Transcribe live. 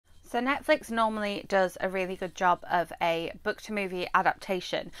So Netflix normally does a really good job of a book to movie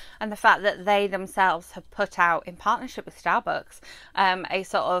adaptation, and the fact that they themselves have put out, in partnership with Starbucks, a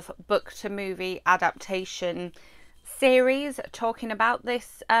sort of book to movie adaptation series talking about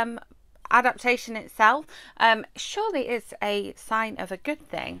this adaptation itself, surely is a sign of a good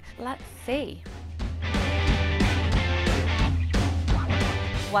thing. Let's see.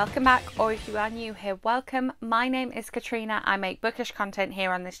 Welcome back, or if you are new here, welcome. My name is Katrina. I make bookish content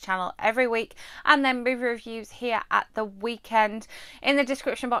here on this channel every week, and then movie reviews here at the weekend. In the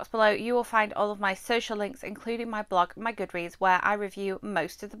description box below, you will find all of my social links, including my blog, my Goodreads, where I review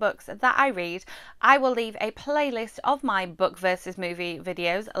most of the books that I read. I will leave a playlist of my book versus movie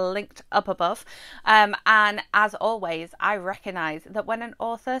videos linked up above. And as always, I recognise that when an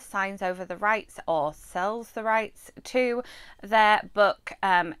author signs over the rights or sells the rights to their book,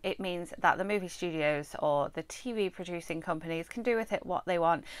 it means that the movie studios or the TV producing companies can do with it what they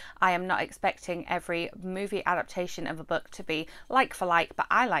want. I am not expecting every movie adaptation of a book to be like for like, but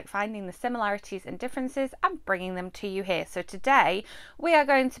I like finding the similarities and differences and bringing them to you here. So today we are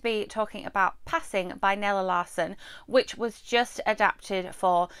going to be talking about Passing by Nella Larsen, which was just adapted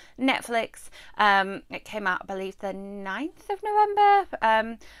for Netflix. It came out, I believe, the 9th of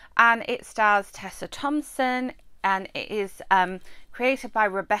November, and it stars Tessa Thompson, and it is created by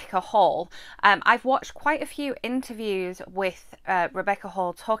Rebecca Hall. I've watched quite a few interviews with Rebecca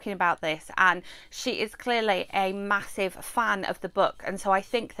Hall talking about this, and she is clearly a massive fan of the book, and so I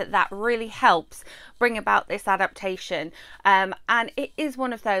think that that really helps bring about this adaptation. And it is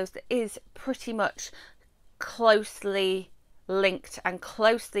one of those that is pretty much closely linked and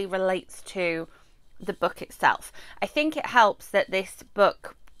closely relates to the book itself. I think it helps that this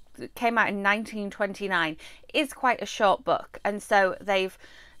book came out in 1929, is quite a short book, and so they've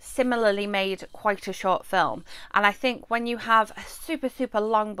similarly made quite a short film. And I think when you have a super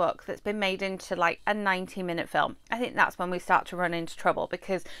long book that's been made into like a 90-minute film, I think that's when we start to run into trouble,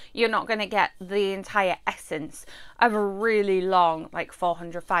 because you're not going to get the entire essence of a really long, like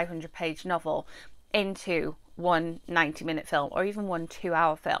 400-500 page novel into one 90-minute film, or even one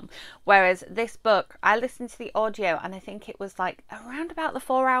 2-hour film. Whereas this book, I listened to the audio and I think it was like around about the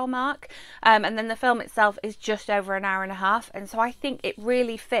 4-hour mark, and then the film itself is just over an hour and a half, and so I think it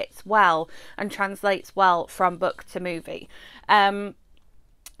really fits well and translates well from book to movie.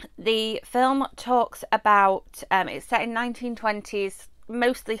 The film talks about, it's set in 1920s,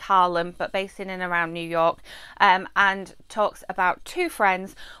 mostly Harlem, but based in and around New York, and talks about two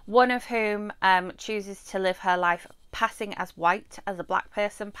friends, one of whom chooses to live her life passing as white, as a black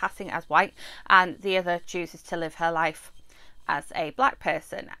person passing as white, and the other chooses to live her life as a black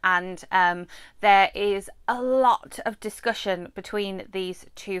person. And there is a lot of discussion between these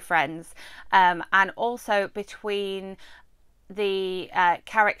two friends, and also between the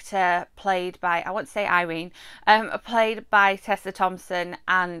character played by, I want to say Irene, played by Tessa Thompson,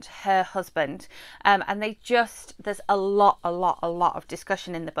 and her husband, and there's a lot of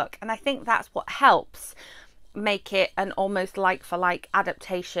discussion in the book, and I think that's what helps make it an almost like for like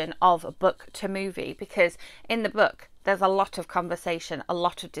adaptation of a book to movie, because in the book there's a lot of conversation, a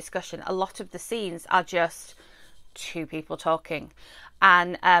lot of discussion, a lot of the scenes are just two people talking,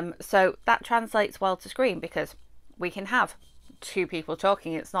 and so that translates well to screen, because we can have two people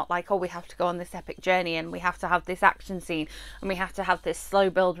talking. It's not like, oh, we have to go on this epic journey and we have to have this action scene and we have to have this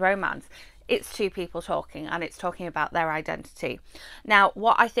slow build romance. It's two people talking, and it's talking about their identity. Now,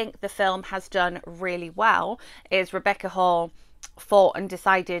 what I think the film has done really well is Rebecca Hall thought and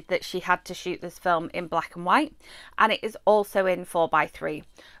decided that she had to shoot this film in black and white, and it is also in 4:3.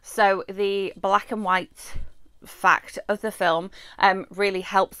 So the black and white fact of the film really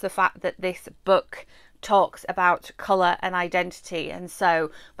helps the fact that this book talks about colour and identity, and so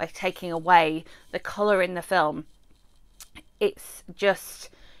by taking away the colour in the film, it's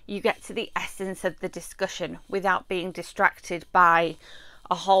just, you get to the essence of the discussion without being distracted by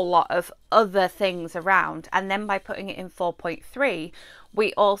a whole lot of other things around. And then by putting it in 4:3,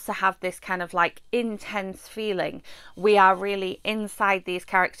 we also have this kind of like intense feeling. We are really inside these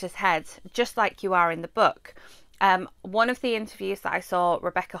characters' heads, just like you are in the book. One of the interviews that I saw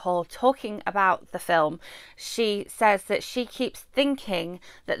Rebecca Hall talking about the film, she says that she keeps thinking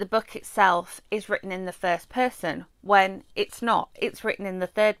that the book itself is written in the first person, when it's not. It's written in the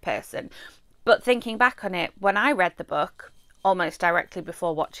third person. But thinking back on it, when I read the book almost directly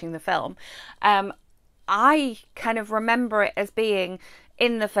before watching the film, I kind of remember it as being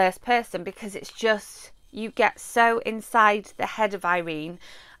in the first person, because it's just, you get so inside the head of Irene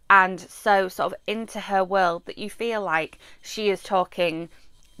and so sort of into her world that you feel like she is talking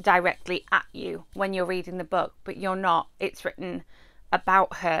directly at you when you're reading the book, but you're not. It's written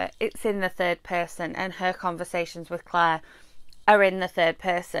about her, it's in the third person, and her conversations with Claire are in the third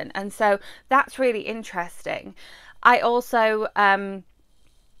person. And so that's really interesting. I also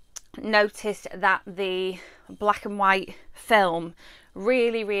noticed that the black and white film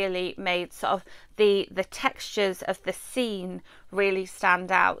really made sort of the textures of the scene really stand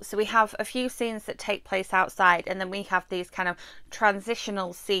out. So we have a few scenes that take place outside, and then we have these kind of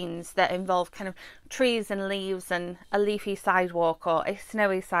transitional scenes that involve kind of trees and leaves and a leafy sidewalk or a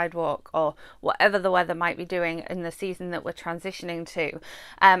snowy sidewalk or whatever the weather might be doing in the season that we're transitioning to.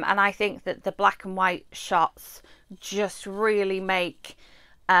 And I think that the black and white shots just really make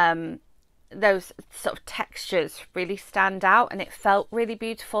those sort of textures really stand out, and it felt really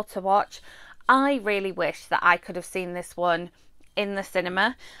beautiful to watch. I really wish that I could have seen this one in the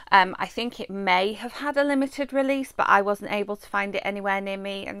cinema. I think it may have had a limited release, but I wasn't able to find it anywhere near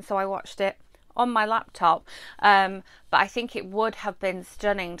me, and so I watched it on my laptop. But I think it would have been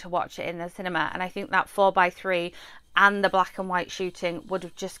stunning to watch it in the cinema, and I think that 4:3 and the black and white shooting would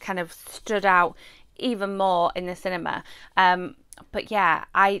have just kind of stood out even more in the cinema. But yeah,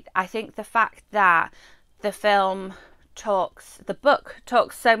 I think the fact that the book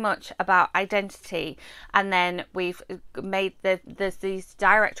talks so much about identity, and then we've made there's these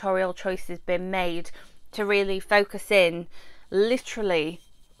directorial choices been made to really literally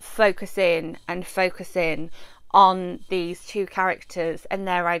focus in on these two characters and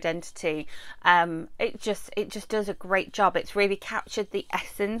their identity. It just does a great job. It's really captured the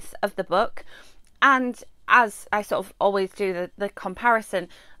essence of the book. And as I sort of always do the comparison,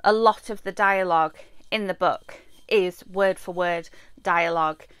 a lot of the dialogue in the book is word for word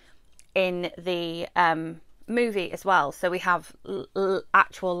dialogue in the movie as well. So we have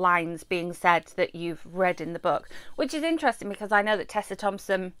actual lines being said that you've read in the book, which is interesting because I know that Tessa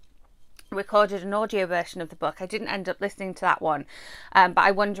Thompson recorded an audio version of the book. I didn't end up listening to that one, but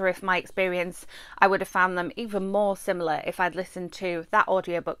I wonder if my experience, I would have found them even more similar if I'd listened to that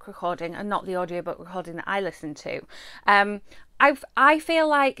audiobook recording and not the audiobook recording that I listened to. I feel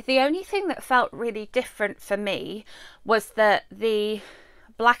like the only thing that felt really different for me was that the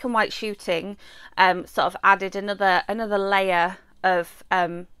black and white shooting sort of added another layer of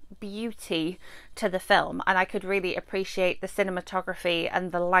beauty to the film, and I could really appreciate the cinematography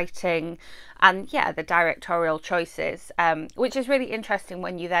and the lighting and the directorial choices, which is really interesting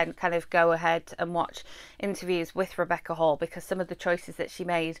when you then kind of go ahead and watch interviews with Rebecca Hall, because some of the choices that she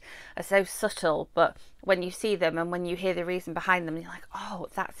made are so subtle, but when you see them and when you hear the reason behind them, you're like, oh,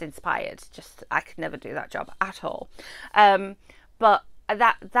 that's inspired. Just I could never do that job at all. But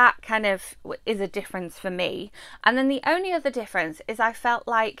that kind of is a difference for me. And then the only other difference is I felt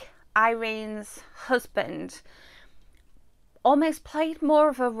like Irene's husband almost played more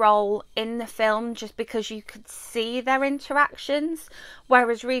of a role in the film, just because you could see their interactions,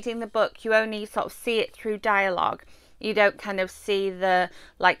 whereas reading the book you only sort of see it through dialogue. You don't kind of see the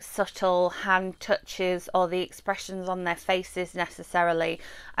like subtle hand touches or the expressions on their faces necessarily,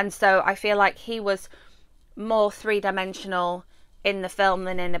 and so I feel like he was more three-dimensional in the film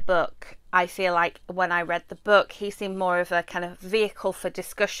than in a book. I feel like when I read the book, he seemed more of a kind of vehicle for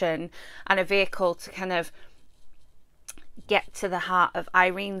discussion and a vehicle to kind of get to the heart of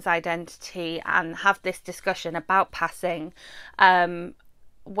Irene's identity and have this discussion about passing.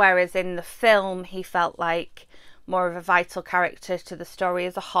 Whereas in the film, he felt like more of a vital character to the story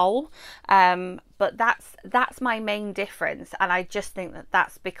as a whole. But that's my main difference, and I just think that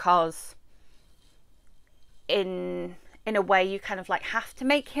that's because in a way you kind of like have to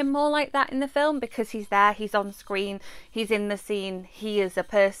make him more like that in the film, because he's there, he's on screen, he's in the scene, he is a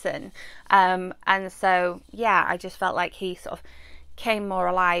person, and so I just felt like he sort of came more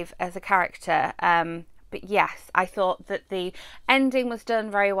alive as a character. But yes, I thought that the ending was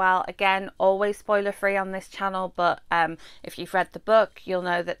done very well. Again, always spoiler free on this channel, but if you've read the book, you'll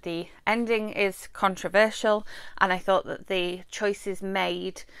know that the ending is controversial, and I thought that the choices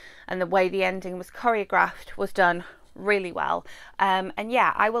made and the way the ending was choreographed was done really well. And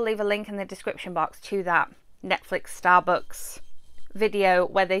I will leave a link in the description box to that Netflix Starbucks video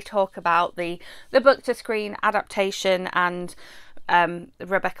where they talk about the book to screen adaptation, and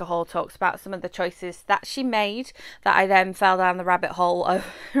Rebecca Hall talks about some of the choices that she made that I then fell down the rabbit hole of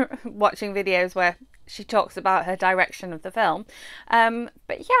watching videos where she talks about her direction of the film.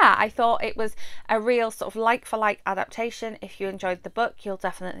 But I thought it was a real sort of like for like adaptation. If you enjoyed the book, you'll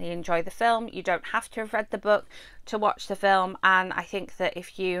definitely enjoy the film. You don't have to have read the book to watch the film, and I think that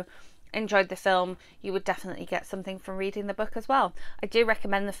if you enjoyed the film, you would definitely get something from reading the book as well. I do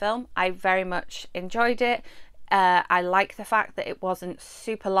recommend the film. I very much enjoyed it. I like the fact that it wasn't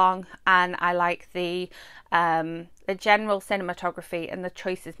super long, and I like the the general cinematography and the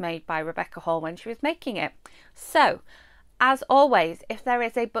choices made by Rebecca Hall when she was making it. So, as always, if there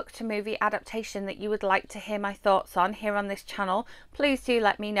is a book to movie adaptation that you would like to hear my thoughts on here on this channel, please do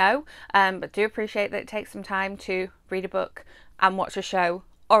let me know. But do appreciate that it takes some time to read a book and watch a show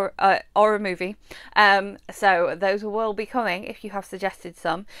or a movie. So those will be coming if you have suggested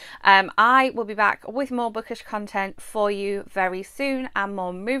some. I will be back with more bookish content for you very soon and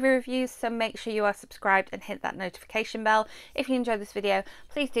more movie reviews, so make sure you are subscribed and hit that notification bell. If you enjoyed this video,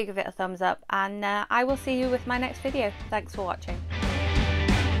 please do give it a thumbs up, and I will see you with my next video. Thanks for watching.